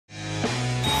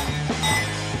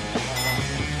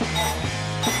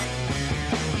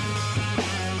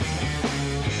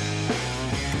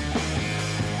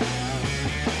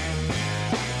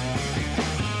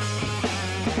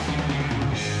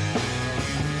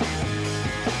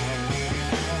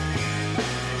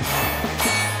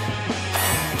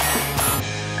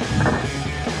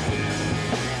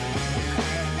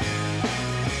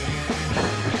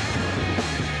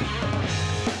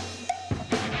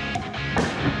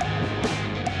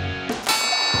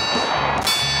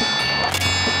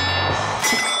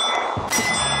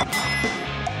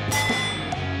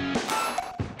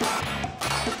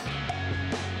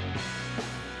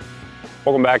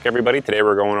Welcome back, everybody. Today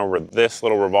we're going over this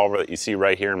little revolver that you see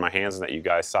right here in my hands and that you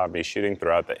guys saw me shooting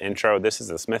throughout the intro. This is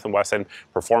the Smith Wesson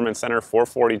Performance Center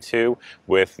 442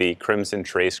 with the Crimson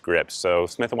Trace grips. So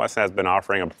Smith Wesson has been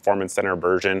offering a Performance Center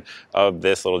version of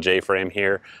this little J-frame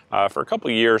here for a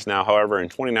couple years now. However, in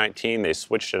 2019 they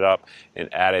switched it up and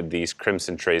added these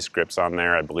Crimson Trace grips on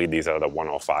there. I believe these are the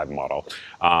 105 model.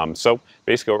 So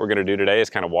basically what we're going to do today is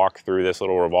kind of walk through this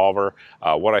little revolver,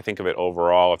 what I think of it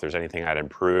overall, if there's anything I'd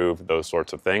improve, those sorts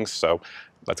of things. So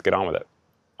let's get on with it.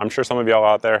 I'm sure some of y'all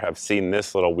out there have seen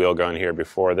this little wheel gun here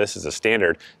before. This is a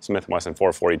standard Smith Wesson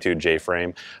 442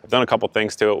 J-frame. I've done a couple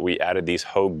things to it. We added these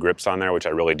Hogue grips on there, which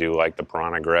I really do like, the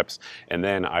Piranha grips. And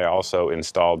then I also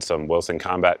installed some Wilson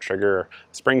Combat trigger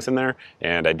springs in there,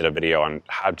 and I did a video on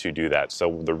how to do that.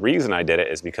 So the reason I did it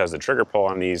is because the trigger pull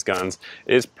on these guns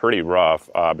is pretty rough.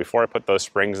 Before I put those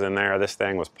springs in there, this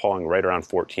thing was pulling right around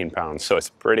 14 pounds. So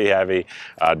it's pretty heavy,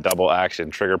 double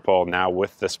action trigger pull. Now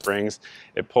with the springs,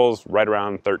 it pulls right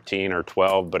around 13 or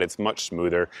 12, but it's much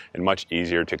smoother and much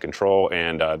easier to control.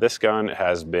 And this gun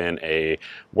has been a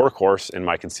workhorse in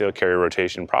my concealed carry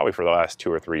rotation probably for the last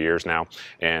 2 or 3 years now,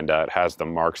 and it has the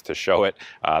marks to show it.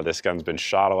 This gun's been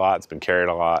shot a lot, it's been carried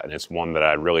a lot, and it's one that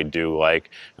I really do like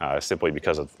simply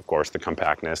because of course, the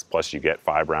compactness. Plus you get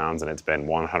 5 rounds, and it's been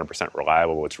 100%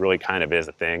 reliable, which really kind of is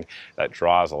a thing that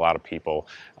draws a lot of people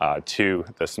to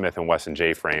the Smith & Wesson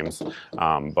J-frames.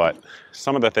 But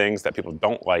some of the things that people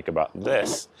don't like about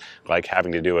this, like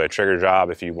having to do a trigger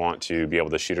job if you want to be able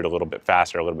to shoot it a little bit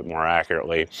faster, a little bit more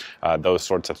accurately, those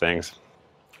sorts of things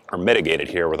are mitigated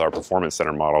here with our Performance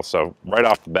Center model. So right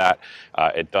off the bat,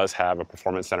 it does have a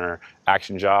Performance Center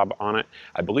action job on it.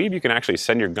 I believe you can actually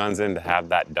send your guns in to have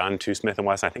that done to Smith &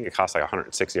 Wesson. I think it costs like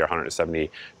 $160 or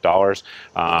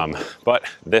 $170. But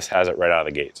this has it right out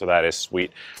of the gate, so that is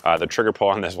sweet. The trigger pull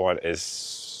on this one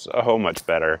is so much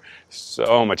better,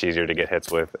 so much easier to get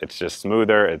hits with. It's just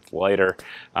smoother, it's lighter,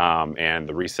 and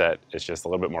the reset is just a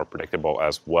little bit more predictable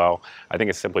as well. I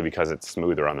think it's simply because it's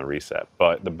smoother on the reset.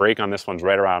 But the brake on this one's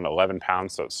right around 11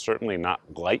 pounds, so it's certainly not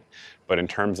light, but in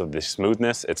terms of the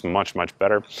smoothness, it's much, much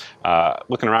better.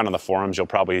 Looking around on the forums, you'll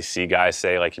probably see guys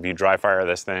say, like, if you dry fire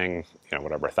this thing, you know,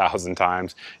 whatever, 1,000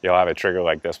 times, you'll have a trigger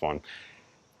like this one.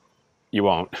 You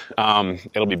won't.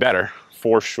 It'll be better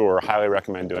for sure. Highly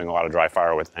recommend doing a lot of dry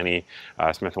fire with any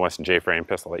Smith & Wesson J-frame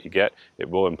pistol that you get. It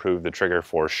will improve the trigger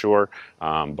for sure,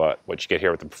 but what you get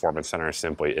here with the Performance Center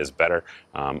simply is better.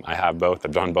 I have both,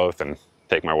 I've done both, and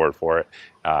take my word for it,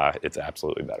 it's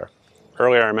absolutely better.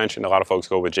 Earlier I mentioned a lot of folks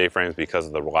go with J-frames because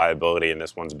of the reliability, and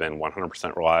this one's been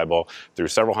 100% reliable through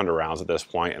several hundred rounds at this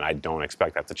point, and I don't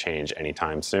expect that to change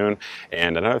anytime soon.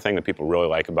 And another thing that people really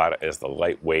like about it is the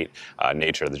lightweight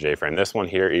nature of the J-frame. This one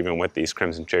here, even with these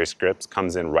Crimson Trace grips,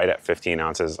 comes in right at 15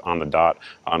 ounces on the dot,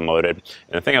 unloaded.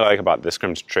 And the thing I like about this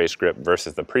Crimson Trace grip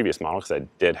versus the previous model, because I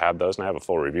did have those and I have a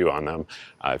full review on them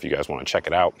if you guys want to check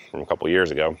it out from a couple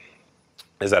years ago,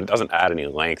 is that it doesn't add any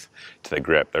length to the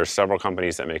grip. There's several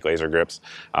companies that make laser grips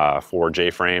for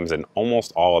J-frames, and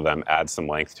almost all of them add some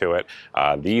length to it.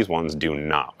 These ones do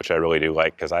not, which I really do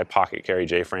like, because I pocket carry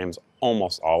J-frames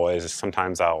almost always.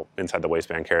 Sometimes I'll inside the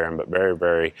waistband carry them, but very,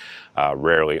 very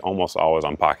rarely. Almost always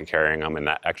I'm pocket carrying them, and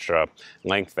that extra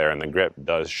length there in the grip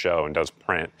does show and does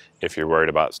print if you're worried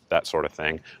about that sort of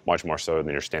thing, much more so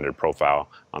than your standard profile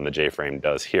on the J-frame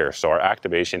does here. So our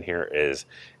activation here is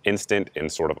instant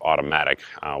and sort of automatic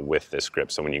with this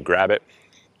grip. So when you grab it,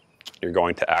 you're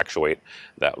going to actuate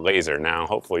that laser. Now,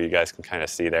 hopefully you guys can kind of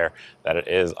see there that it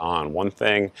is on. One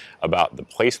thing about the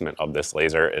placement of this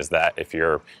laser is that if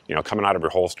you're, you know, coming out of your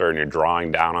holster and you're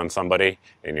drawing down on somebody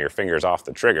and your finger's off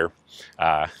the trigger,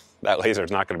 that laser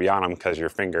is not going to be on them because your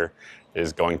finger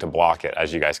is going to block it,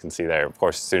 as you guys can see there. Of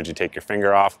course, as soon as you take your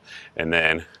finger off, and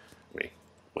then, let me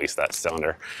release that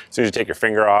cylinder. As soon as you take your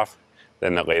finger off,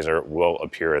 then the laser will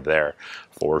appear there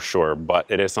for sure. But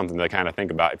it is something to kind of think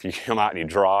about. If you come out and you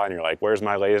draw and you're like, where's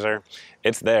my laser?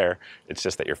 It's there, it's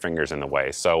just that your finger's in the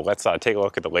way. So let's take a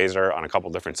look at the laser on a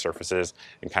couple different surfaces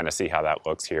and kind of see how that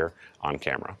looks here on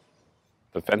camera.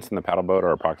 The fence and the paddle boat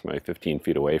are approximately 15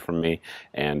 feet away from me,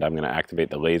 and I'm going to activate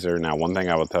the laser. Now, one thing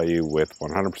I will tell you with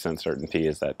 100% certainty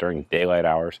is that during daylight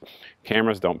hours,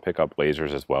 cameras don't pick up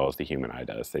lasers as well as the human eye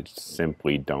does. They just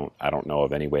simply don't. I don't know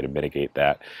of any way to mitigate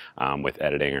that with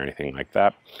editing or anything like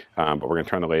that. But we're going to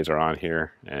turn the laser on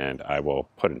here, and I will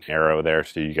put an arrow there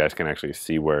so you guys can actually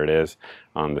see where it is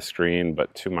on the screen.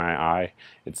 But to my eye,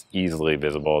 it's easily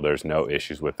visible. There's no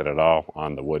issues with it at all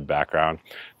on the wood background.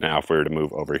 Now, if we were to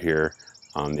move over here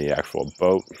on the actual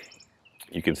boat,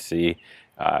 you can see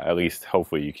At least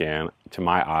hopefully you can. To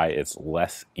my eye, it's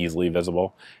less easily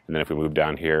visible. And then if we move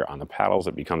down here on the paddles,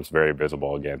 it becomes very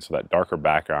visible again. So that darker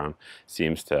background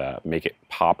seems to make it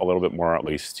pop a little bit more, at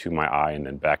least to my eye, and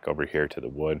then back over here to the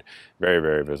wood. Very,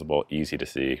 very visible, easy to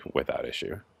see without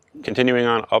issue. Continuing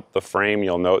on up the frame,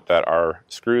 you'll note that our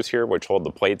screws here, which hold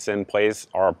the plates in place,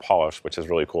 are polished, which is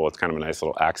really cool. It's kind of a nice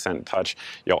little accent touch.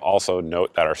 You'll also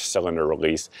note that our cylinder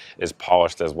release is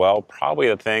polished as well. Probably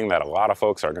the thing that a lot of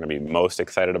folks are going to be most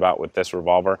excited about with this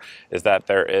Revolver is that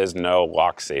there is no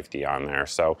lock safety on there.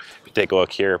 So if you take a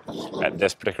look here at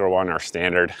this particular one, our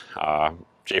standard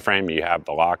J-frame, you have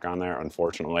the lock on there.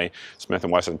 Unfortunately, Smith &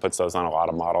 Wesson puts those on a lot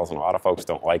of models, and a lot of folks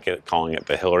don't like it, calling it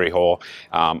the Hillary hole.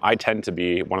 I tend to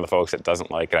be one of the folks that doesn't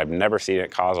like it. I've never seen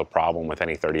it cause a problem with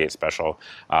any 38 Special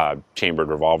chambered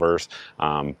revolvers,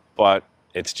 but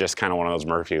it's just kind of one of those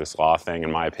Murphy's Law thing,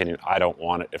 in my opinion. I don't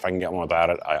want it. If I can get one without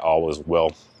it, I always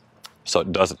will. So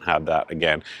it doesn't have that.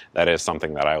 Again, that is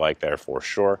something that I like there for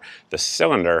sure. The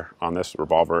cylinder on this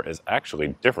Revolver is actually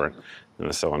different than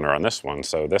the cylinder on this one.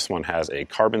 So this one has a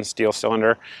carbon steel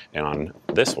cylinder, and on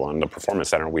this one, the Performance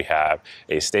Center, we have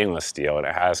a stainless steel, and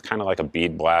it has kind of like a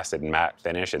bead blasted matte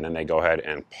finish, and then they go ahead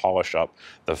and polish up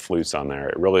the flutes on there.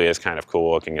 It really is kind of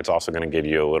cool looking. It's also going to give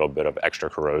you a little bit of extra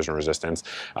corrosion resistance,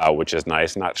 which is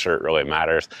nice. Not sure it really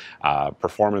matters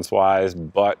performance-wise,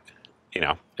 but you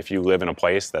know, if you live in a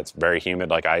place that's very humid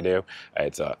like I do,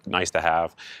 it's nice to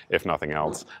have, if nothing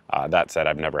else. That said,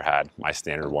 I've never had my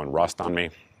standard one rust on me.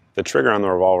 The trigger on the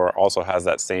Revolver also has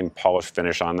that same polished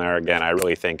finish on there. Again, I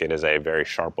really think it is a very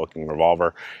sharp looking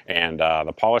revolver, and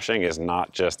the polishing is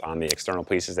not just on the external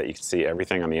pieces that you can see.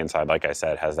 Everything on the inside, like I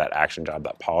said, has that action job,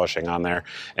 that polishing on there.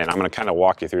 And I'm going to kind of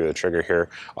walk you through the trigger here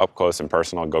up close and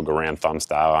personal, go Garand thumb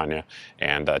style on you,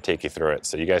 and take you through it.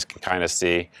 So you guys can kind of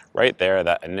see right there,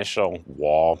 that initial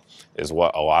wall is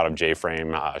what a lot of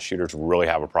J-frame shooters really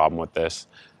have a problem with this.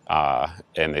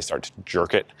 And they start to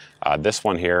jerk it. This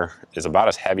one here is about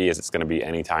as heavy as it's going to be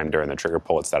anytime during the trigger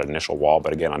pull. It's that initial wall,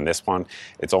 but again, on this one,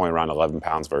 it's only around 11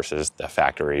 pounds versus the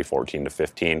factory 14 to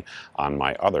 15 on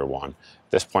my other one.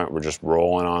 At this point, we're just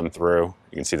rolling on through.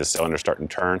 You can see the cylinder starting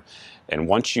to turn. And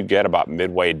once you get about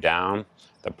midway down,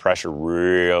 the pressure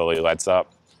really lets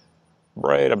up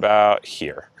right about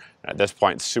here. At this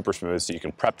point, it's super smooth, so you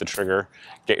can prep the trigger,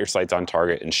 get your sights on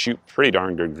target, and shoot pretty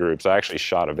darn good groups. I actually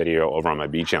shot a video over on my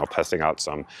B channel testing out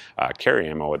some carry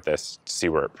ammo with this to see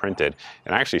where it printed,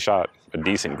 and I actually shot a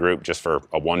decent group just for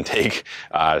a one-take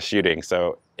shooting.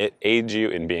 So it aids you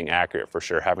in being accurate for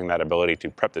sure, having that ability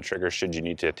to prep the trigger should you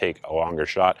need to take a longer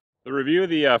shot. The review of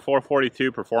the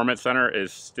 442 Performance Center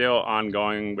is still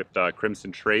ongoing with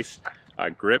Crimson Trace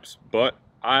grips, but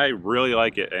I really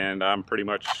like it, and I'm pretty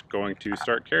much going to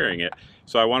start carrying it.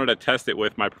 So I wanted to test it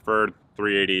with my preferred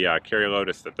 380 carry load.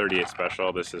 It's the 38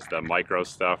 Special. This is the micro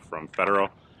stuff from Federal.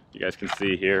 You guys can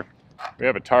see here, we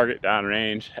have a target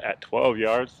downrange at 12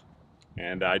 yards,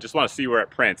 and I just want to see where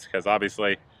it prints, because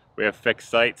obviously we have fixed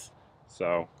sights,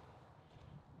 so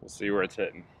we'll see where it's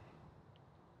hitting.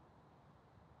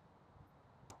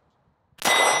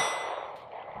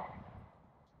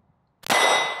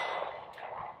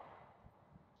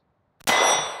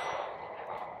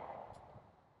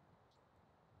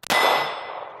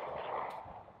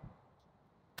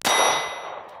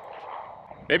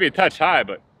 Maybe a touch high,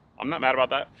 but I'm not mad about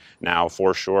that. Now,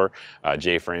 for sure,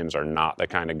 J-frames are not the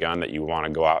kind of gun that you want to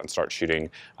go out and start shooting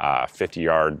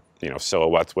 50-yard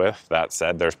silhouettes with. That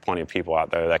said, there's plenty of people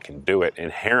out there that can do it.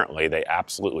 Inherently, they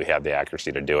absolutely have the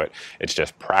accuracy to do it. It's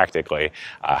just practically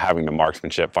having the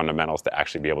marksmanship fundamentals to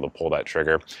actually be able to pull that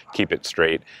trigger, keep it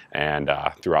straight, and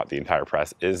throughout the entire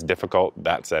press is difficult.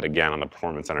 That said, again, on the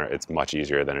Performance Center, it's much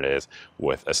easier than it is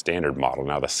with a standard model.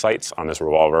 Now, the sights on this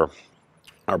Revolver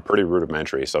are pretty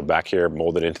rudimentary. So back here,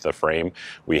 molded into the frame,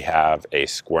 we have a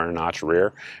square notch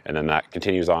rear, and then that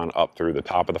continues on up through the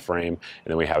top of the frame,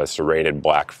 and then we have a serrated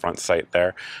black front sight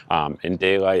there. In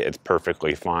daylight, it's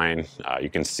perfectly fine. You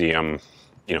can see them,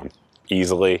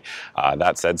 easily.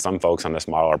 That said, some folks on this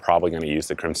model are probably going to use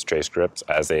the Crimson Trace grips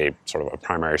as a sort of a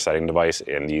primary sighting device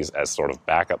and these as sort of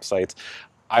backup sights.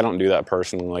 I don't do that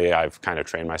personally. I've kind of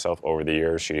trained myself over the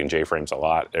years shooting J-frames a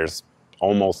lot. There's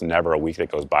almost never a week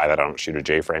that goes by that I don't shoot a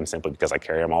J-frame, simply because I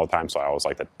carry them all the time, so I always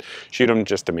like to shoot them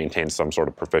just to maintain some sort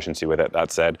of proficiency with it.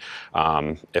 That said,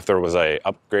 if there was a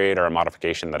upgrade or a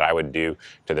modification that I would do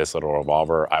to this little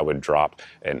Revolver, I would drop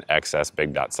an XS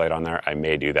big dot sight on there. I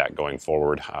may do that going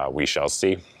forward. We shall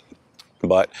see.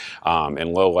 But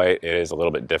in low light, it is a little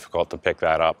bit difficult to pick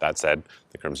that up. That said,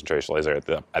 the Crimson Trace laser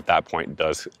at that point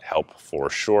does help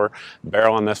for sure.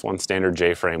 Barrel on this one, standard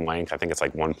J-frame length. I think it's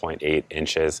like 1.8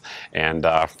 inches. And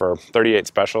for 38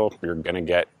 Special, you're going to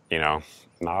get,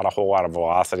 not a whole lot of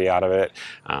velocity out of it.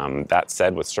 That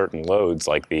said, with certain loads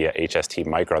like the HST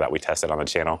Micro that we tested on the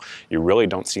channel, you really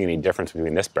don't see any difference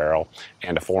between this barrel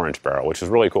and a 4-inch barrel, which is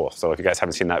really cool. So if you guys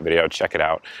haven't seen that video, check it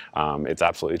out. It's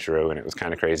absolutely true, and it was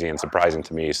kind of crazy and surprising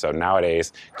to me. So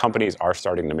nowadays, companies are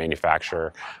starting to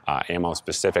manufacture ammo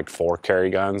specific for carry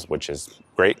guns, which is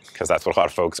great because that's what a lot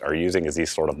of folks are using, is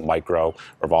these sort of micro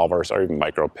revolvers or even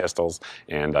micro pistols,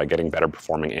 and getting better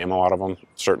performing ammo out of them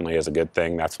certainly is a good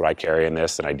thing. That's what I carry in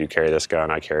this, and I do carry this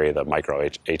gun. I carry the Micro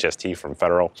HST from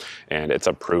Federal, and it's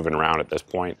a proven round at this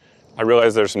point. I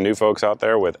realize there's some new folks out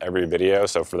there with every video,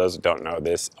 so for those who don't know,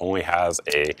 this only has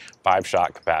a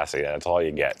 5-shot capacity. That's all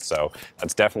you get. So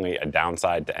that's definitely a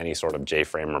downside to any sort of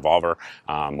J-frame revolver.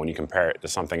 When you compare it to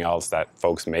something else that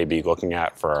folks may be looking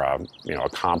at for a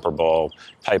comparable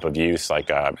type of use, like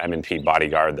a M&P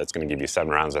Bodyguard that's going to give you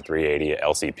 7 rounds of 380,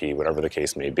 LCP, whatever the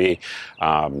case may be,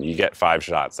 you get 5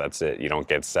 shots. That's it. You don't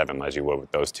get 7 as you would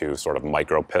with those two sort of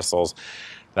micro pistols.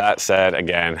 That said,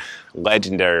 again,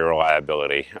 legendary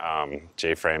reliability.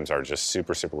 J-frames are just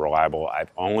super, super reliable. I've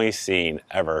only seen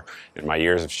ever in my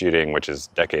years of shooting, which is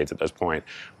decades at this point,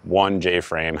 one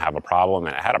J-frame have a problem,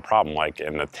 and it had a problem like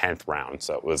in the 10th round.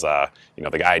 So it was, the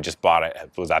guy just bought it,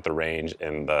 was at the range,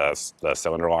 and the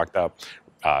cylinder locked up.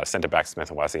 Sent it back to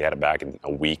Smith Wesson. He had it back in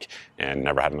a week and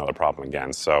never had another problem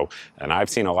again. So, and I've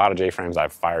seen a lot of J-frames.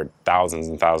 I've fired thousands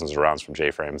and thousands of rounds from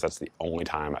J-frames. That's the only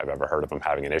time I've ever heard of them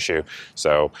having an issue.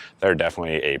 So they're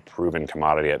definitely a proven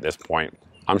commodity at this point.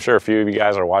 I'm sure a few of you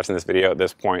guys are watching this video at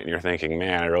this point and you're thinking,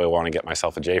 man, I really want to get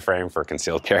myself a J-frame for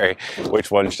concealed carry.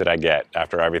 Which one should I get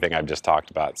after everything I've just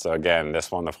talked about? So again, this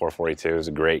one, the 442, is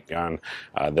a great gun.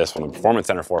 This one, the Performance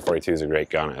Center 442, is a great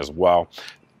gun as well.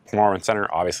 Performance Center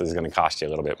obviously is going to cost you a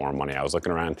little bit more money. I was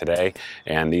looking around today,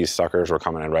 and these suckers were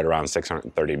coming in right around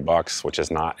 630 bucks, which is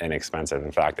not inexpensive.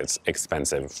 In fact, it's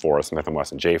expensive for a Smith &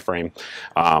 Wesson J-frame.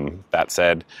 That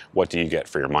said, what do you get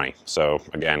for your money? So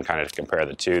again, kind of to compare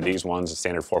the two, these ones, the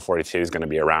standard 442 is going to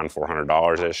be around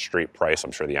 $400-ish street price.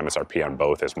 I'm sure the MSRP on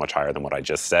both is much higher than what I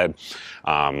just said.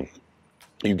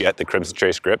 You get the Crimson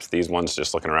Trace grips. These ones,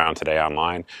 just looking around today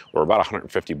online, were about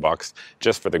 150 bucks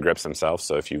just for the grips themselves.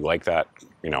 So if you like that,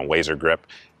 laser grip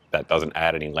that doesn't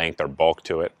add any length or bulk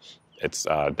to it, it's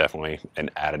definitely an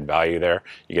added value there.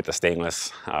 You get the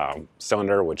stainless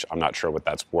cylinder, which I'm not sure what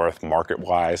that's worth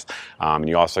market-wise. And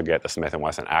you also get the Smith &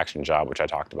 Wesson Action Job, which I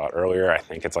talked about earlier. I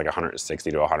think it's like $160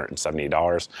 to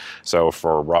 $170. So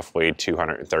for roughly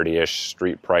 230-ish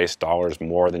street price dollars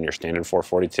more than your standard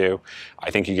 442,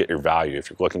 I think you get your value if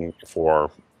you're looking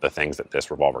for the things that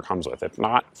this revolver comes with. If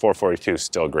not, 442 is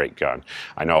still a great gun.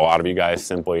 I know a lot of you guys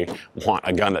simply want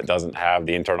a gun that doesn't have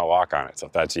the internal lock on it. So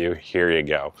if that's you, here you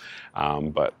go.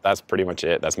 But that's pretty much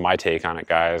it. That's my take on it,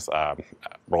 guys.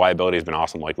 Reliability has been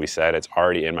awesome. Like we said, it's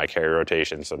already in my carry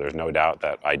rotation, so there's no doubt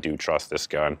that I do trust this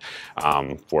gun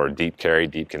for deep carry,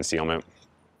 deep concealment.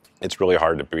 It's really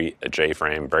hard to beat a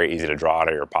J-frame, very easy to draw out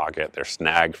of your pocket. They're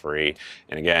snag free.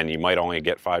 And again, you might only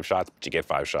get 5 shots, but you get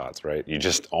 5 shots, right? You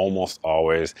just almost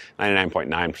always,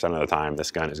 99.9% of the time, this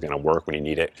gun is gonna work when you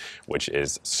need it, which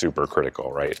is super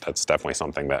critical, right? That's definitely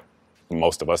something that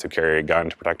most of us who carry a gun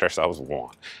to protect ourselves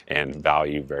want and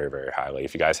value very, very highly.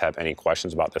 If you guys have any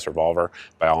questions about this revolver,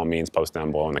 by all means, post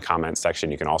them below in the comments section.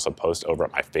 You can also post over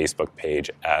at my Facebook page,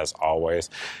 as always.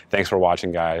 Thanks for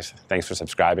watching, guys. Thanks for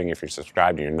subscribing. If you're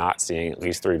subscribed and you're not seeing at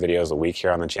least 3 videos a week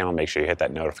here on the channel, make sure you hit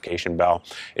that notification bell.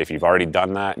 If you've already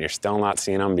done that and you're still not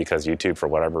seeing them because YouTube, for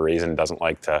whatever reason, doesn't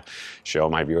like to show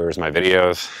my viewers my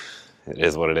videos, it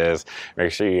is what it is.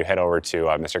 Make sure you head over to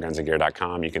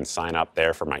mrgunsandgear.com. You can sign up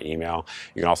there for my email.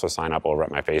 You can also sign up over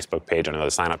at my Facebook page under the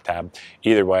sign up tab.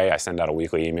 Either way, I send out a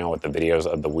weekly email with the videos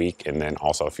of the week and then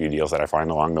also a few deals that I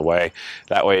find along the way.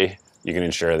 That way, you can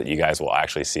ensure that you guys will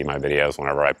actually see my videos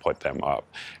whenever I put them up.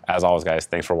 As always, guys,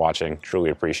 thanks for watching. Truly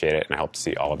appreciate it, and I hope to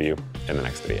see all of you in the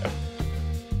next video.